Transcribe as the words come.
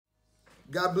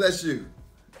God bless you.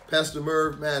 Pastor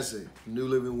Merv Massey, New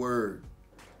Living Word.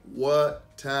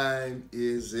 What time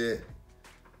is it?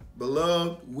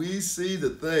 Beloved, we see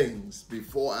the things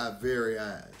before our very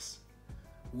eyes.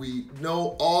 We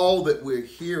know all that we're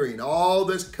hearing, all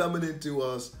that's coming into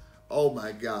us. Oh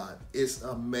my God, it's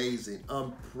amazing,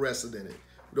 unprecedented.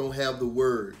 We don't have the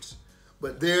words,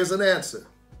 but there's an answer.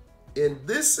 In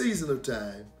this season of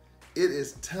time, it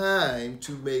is time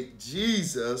to make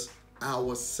Jesus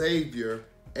our Savior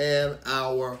and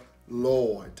our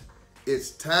Lord.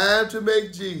 It's time to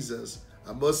make Jesus,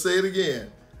 I must say it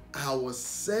again, our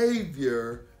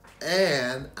Savior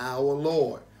and our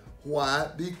Lord. Why?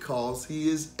 Because he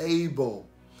is able.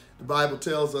 The Bible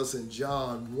tells us in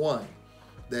John 1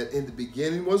 that in the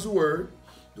beginning was the Word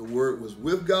was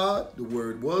with God, the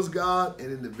Word was God,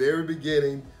 and in the very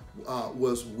beginning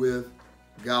was with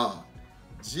God.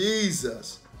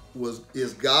 Jesus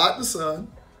is God the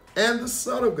Son and the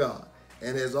Son of God,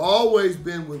 and has always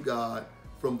been with God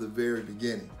from the very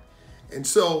beginning. And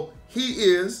so he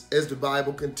is, as the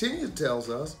Bible continues tells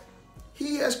us,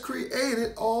 he has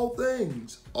created all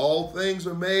things. All things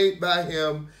are made by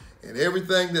him, and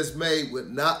everything that's made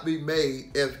would not be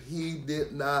made if he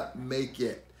did not make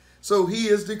it. So he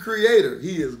is the creator.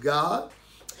 He is God.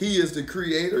 He is the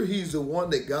creator. He's the one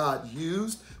that God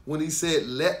used when he said,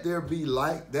 let there be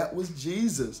light. That was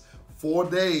Jesus.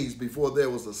 4 days before there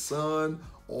was a sun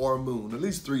or a moon, at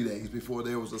least 3 days before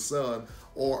there was a sun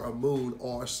or a moon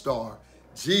or a star.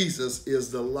 Jesus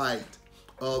is the light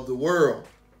of the world.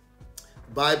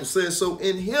 The Bible says, so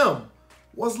in him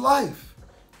was life,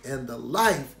 and the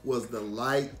life was the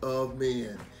light of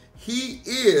men. He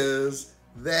is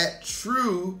that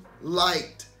true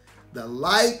light, the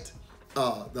light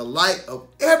of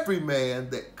every man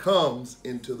that comes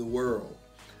into the world.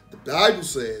 The Bible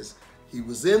says he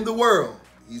was in the world.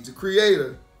 He's the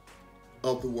creator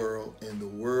of the world, and the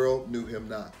world knew him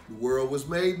not. The world was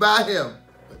made by him,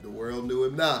 but the world knew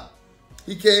him not.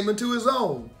 He came into his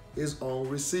own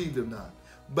received him not.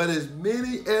 But as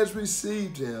many as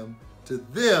received him, to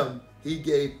them he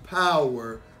gave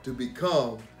power to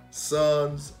become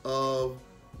sons of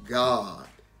God.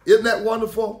 Isn't that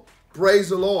wonderful? Praise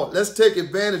the Lord. Let's take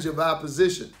advantage of our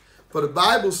position. For the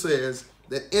Bible says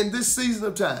that in this season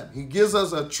of time, he gives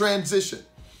us a transition.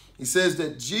 He says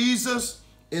that Jesus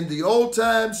in the old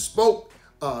time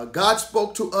God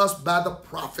spoke to us by the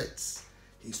prophets.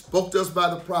 He spoke to us by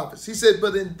the prophets. He said,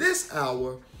 but in this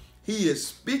hour, he is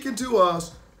speaking to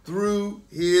us through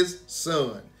his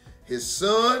Son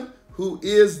who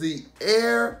is the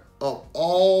heir of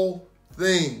all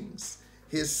things.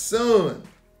 His Son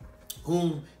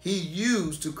whom he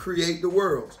used to create the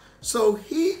world. So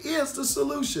he is the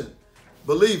solution.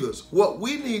 Believers, what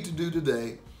we need to do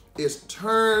today is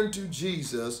turn to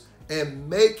Jesus and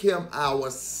make him our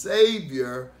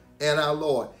Savior and our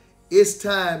Lord. It's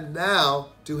time now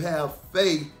to have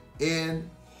faith in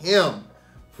him.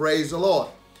 Praise the Lord.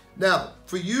 Now,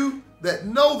 for you that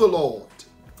know the Lord,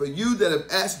 for you that have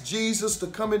asked Jesus to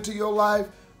come into your life,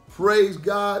 praise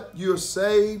God, you're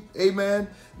saved. Amen.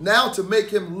 Now to make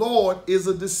him Lord is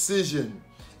a decision.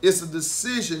 It's a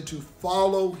decision to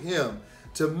follow him,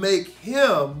 to make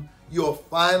him your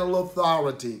final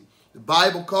authority. The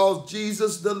Bible calls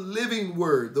Jesus the living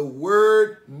Word, the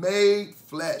Word made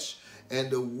flesh, and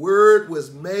the Word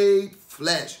was made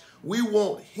flesh. We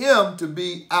want him to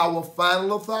be our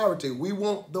final authority. We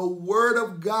want the Word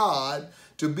of God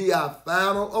to be our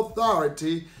final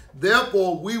authority.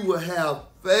 Therefore, we will have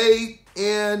faith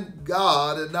in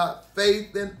God and not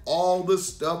faith in all the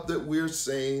stuff that we're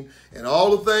seeing and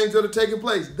all the things that are taking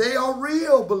place. They are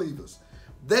real, believers.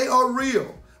 They are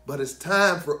real. But it's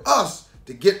time for us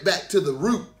to get back to the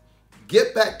root.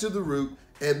 Get back to the root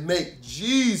and make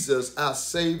Jesus our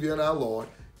Savior and our Lord.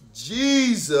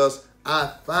 Jesus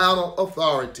our final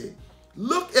authority.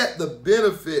 Look at the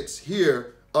benefits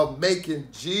here of making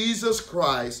Jesus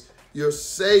Christ your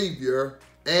Savior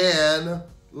and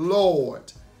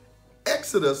Lord.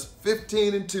 Exodus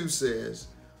 15:2 says,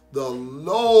 the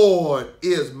Lord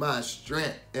is my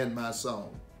strength and my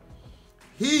song.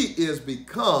 He is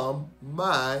become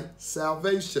my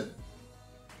salvation.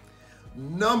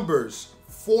 Numbers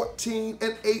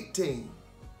 14:18.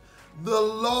 The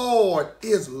Lord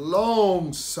is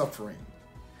long-suffering,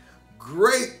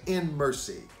 great in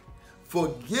mercy,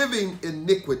 forgiving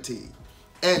iniquity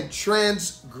and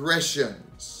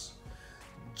transgressions.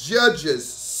 Judges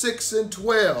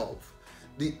 6:12.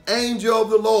 The angel of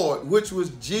the Lord, which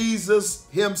was Jesus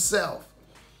himself,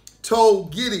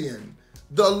 told Gideon,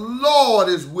 the Lord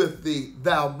is with thee,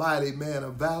 thou mighty man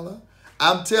of valor.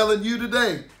 I'm telling you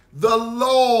today, the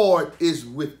Lord is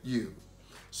with you.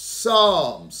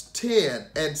 Psalms 10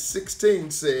 and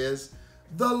 16 says,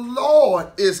 the Lord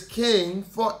is king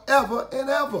forever and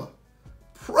ever.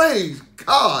 Praise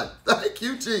God. Thank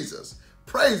you, Jesus.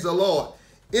 Praise the Lord.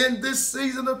 In this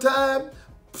season of time,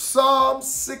 Psalm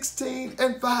 16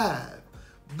 and 5,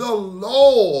 the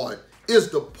Lord is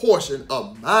the portion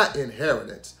of my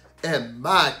inheritance and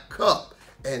my cup,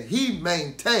 and he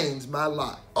maintains my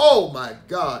life. Oh my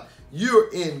God,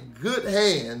 you're in good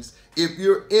hands if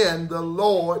you're in the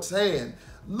Lord's hand.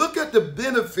 Look at the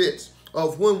benefits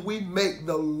of when we make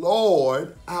the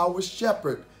Lord our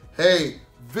shepherd. Hey,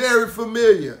 very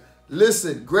familiar.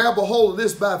 Listen, grab a hold of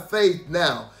this by faith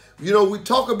now. You know, we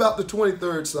talk about the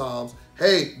 23rd Psalms.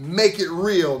 Hey, make it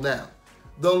real now.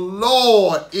 The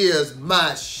Lord is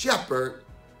my shepherd,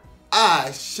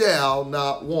 I shall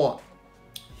not want.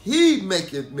 He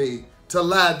maketh me to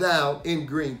lie down in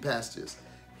green pastures.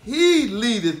 He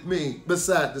leadeth me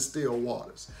beside the still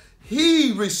waters.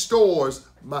 He restores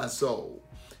my soul.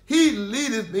 He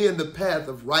leadeth me in the path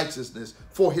of righteousness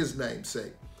for his name's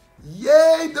sake.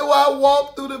 Yea, though I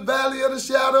walk through the valley of the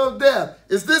shadow of death.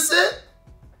 Is this it?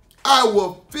 I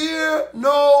will fear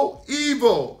no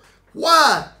evil.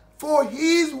 Why? For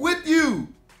he's with you.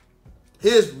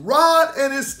 His rod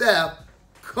and his staff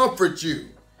comfort you.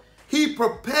 He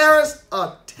prepareth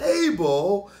a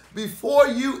table before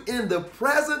you in the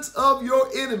presence of your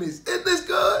enemies. Isn't this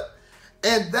good?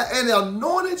 And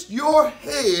anointeth your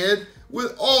head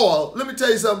with oil. Let me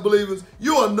tell you something, believers.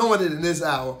 You're anointed in this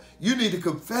hour. You need to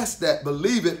confess that,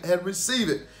 believe it, and receive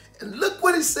it. And look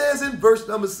what he says in verse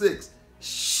number 6.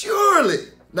 Surely,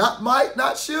 not might,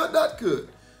 not should, not could.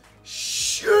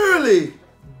 Surely,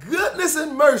 goodness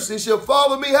and mercy shall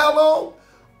follow me how long?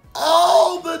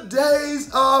 All the days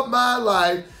of my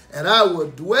life, and I will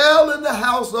dwell in the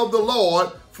house of the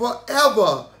Lord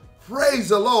forever. Praise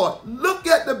the Lord. Look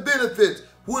at the benefits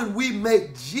when we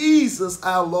make Jesus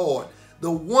our Lord,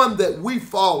 the one that we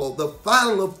follow, the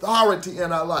final authority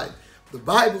in our life. The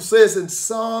Bible says in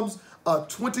Psalms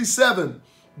 27,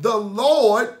 the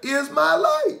Lord is my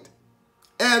light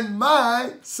and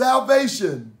my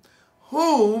salvation.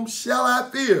 Whom shall I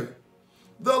fear?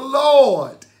 The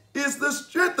Lord is the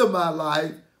strength of my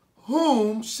life.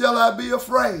 Whom shall I be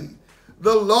afraid?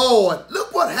 The Lord.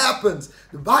 Look what happens.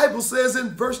 The Bible says in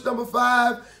verse number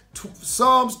 5,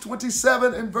 Psalms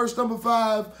 27 and verse number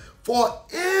 5, for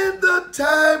in the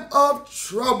time of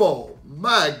trouble,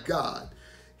 my God,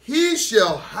 he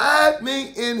shall hide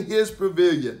me in his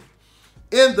pavilion.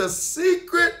 In the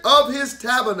secret of his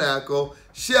tabernacle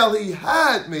shall he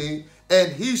hide me,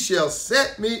 and he shall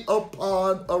set me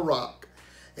upon a rock.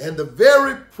 And the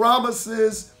very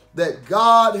promises that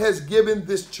God has given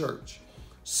this church.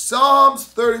 Psalms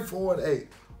 34 and 8.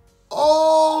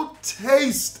 Oh,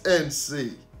 taste and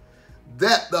see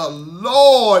that the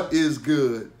Lord is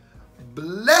good.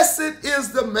 Blessed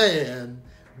is the man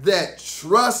that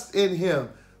trusts in him.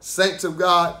 Saints of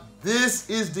God, this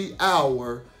is the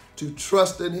hour to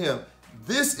trust in him.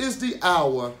 This is the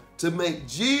hour to make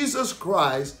Jesus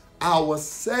Christ our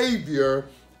Savior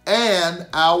and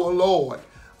our Lord.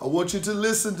 I want you to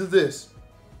listen to this.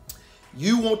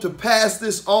 You want to pass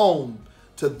this on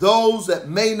to those that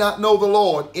may not know the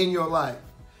Lord in your life,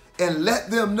 and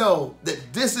let them know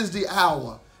that this is the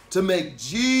hour to make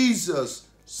Jesus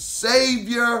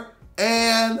Savior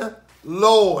and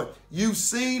Lord. You've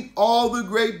seen all the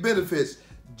great benefits.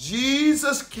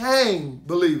 Jesus came,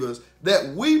 believers, that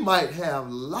we might have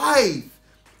life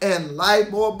and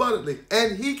life more abundantly.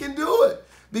 And he can do it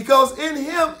because in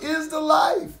him is the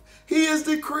life. He is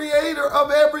the creator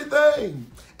of everything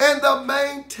and the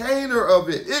maintainer of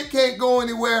it. It can't go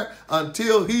anywhere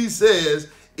until he says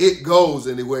it goes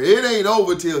anywhere. It ain't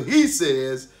over till he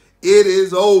says it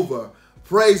is over.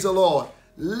 Praise the Lord.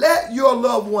 Let your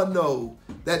loved one know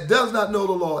that does not know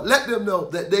the Lord. Let them know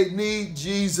that they need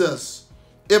Jesus.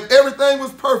 If everything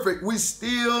was perfect, we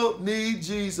still need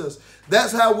Jesus.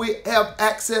 That's how we have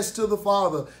access to the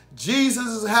Father. Jesus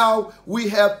is how we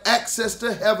have access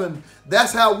to heaven.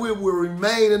 That's how we will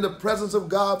remain in the presence of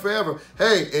God forever.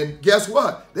 Hey, and guess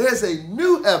what? There's a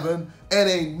new heaven and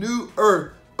a new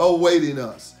earth awaiting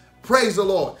us. Praise the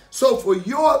Lord. So for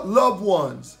your loved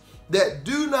ones that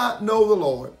do not know the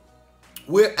Lord,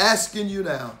 we're asking you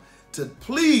now to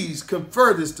please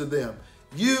confer this to them.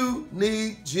 You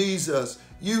need Jesus.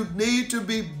 You need to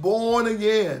be born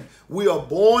again. We are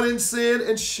born in sin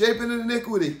and shaping in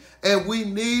iniquity, and we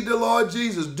need the Lord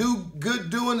Jesus.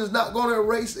 Good doing is not going to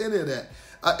erase any of that.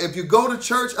 If you go to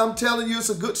church, I'm telling you, it's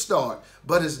a good start,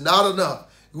 but it's not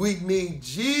enough. We need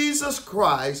Jesus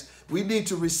Christ. We need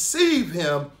to receive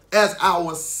him as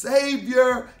our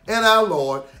Savior and our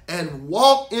Lord and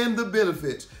walk in the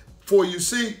benefits. For you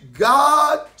see,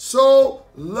 God so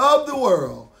loved the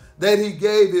world that he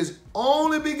gave his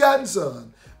only begotten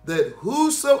Son, that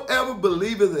whosoever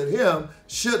believeth in him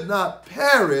should not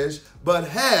perish, but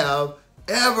have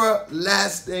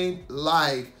everlasting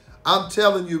life. I'm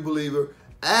telling you, believer,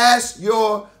 ask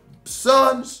your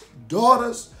sons,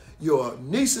 daughters, your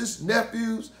nieces,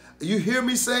 nephews. You hear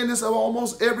me saying this on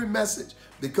almost every message,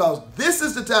 because this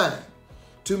is the time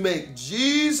to make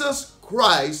Jesus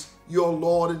Christ your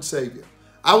Lord and Savior.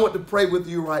 I want to pray with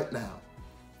you right now.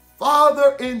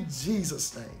 Father, in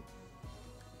Jesus' name,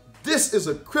 this is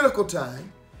a critical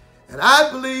time, and I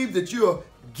believe that you are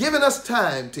giving us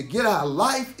time to get our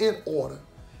life in order.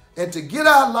 And to get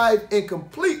our life in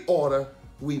complete order,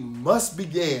 we must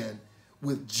begin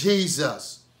with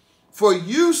Jesus. For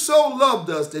you so loved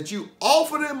us that you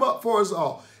offered him up for us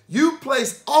all. You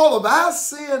placed all of our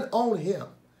sin on him.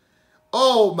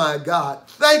 Oh my God,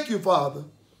 thank you, Father,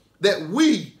 that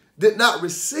we did not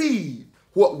receive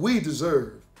what we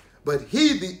deserve, but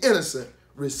he, the innocent,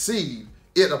 received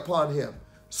it upon him.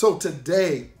 So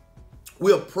today,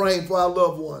 we're praying for our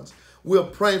loved ones. We're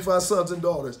praying for our sons and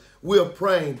daughters. We're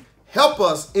praying, help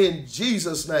us in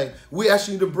Jesus' name. We ask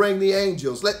you to bring the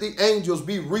angels. Let the angels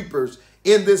be reapers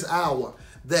in this hour,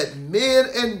 that men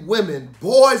and women,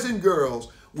 boys and girls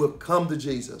will come to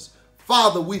Jesus.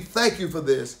 Father, we thank you for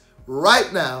this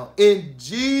right now. In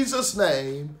Jesus'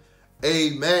 name,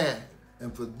 amen.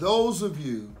 And for those of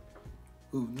you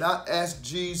who've not asked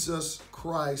Jesus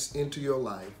Christ into your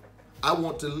life, I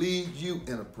want to lead you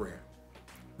in a prayer.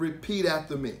 Repeat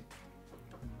after me.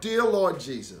 Dear Lord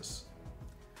Jesus,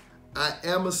 I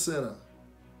am a sinner.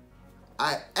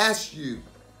 I ask you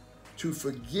to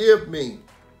forgive me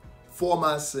for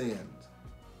my sins.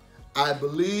 I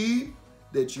believe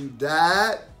that you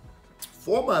died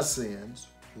for my sins,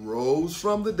 rose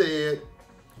from the dead.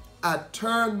 I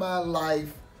turn my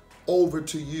life over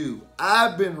to you.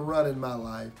 I've been running my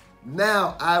life.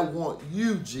 Now I want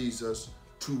you, Jesus,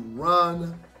 to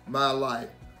run my life.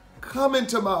 Come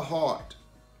into my heart.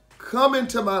 Come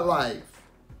into my life.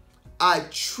 I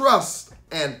trust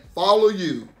and follow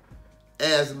you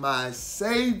as my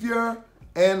Savior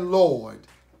and Lord.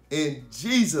 In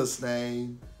Jesus'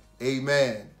 name,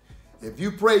 amen. If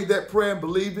you prayed that prayer and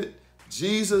believe it,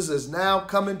 Jesus is now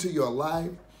coming to your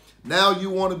life. Now you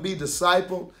want to be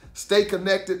discipled. Stay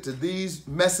connected to these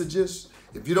messages.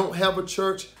 If you don't have a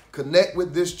church, connect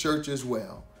with this church as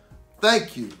well.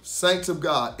 Thank you, saints of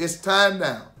God. It's time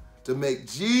now to make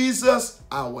Jesus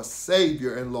our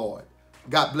Savior and Lord.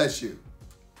 God bless you.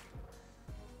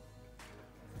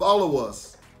 Follow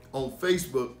us on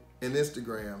Facebook and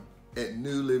Instagram at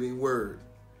New Living Word.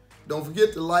 Don't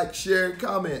forget to like, share, and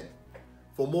comment.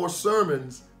 For more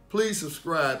sermons, please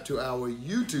subscribe to our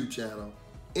YouTube channel,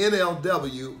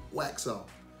 NLW Wax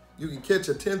Off. You can catch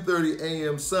a 10:30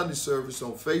 a.m. Sunday service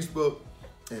on Facebook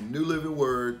and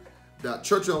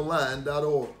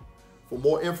newlivingword.churchonline.org. For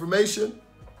more information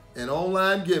and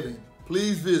online giving,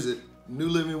 please visit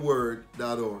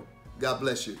newlivingword.org. God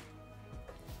bless you.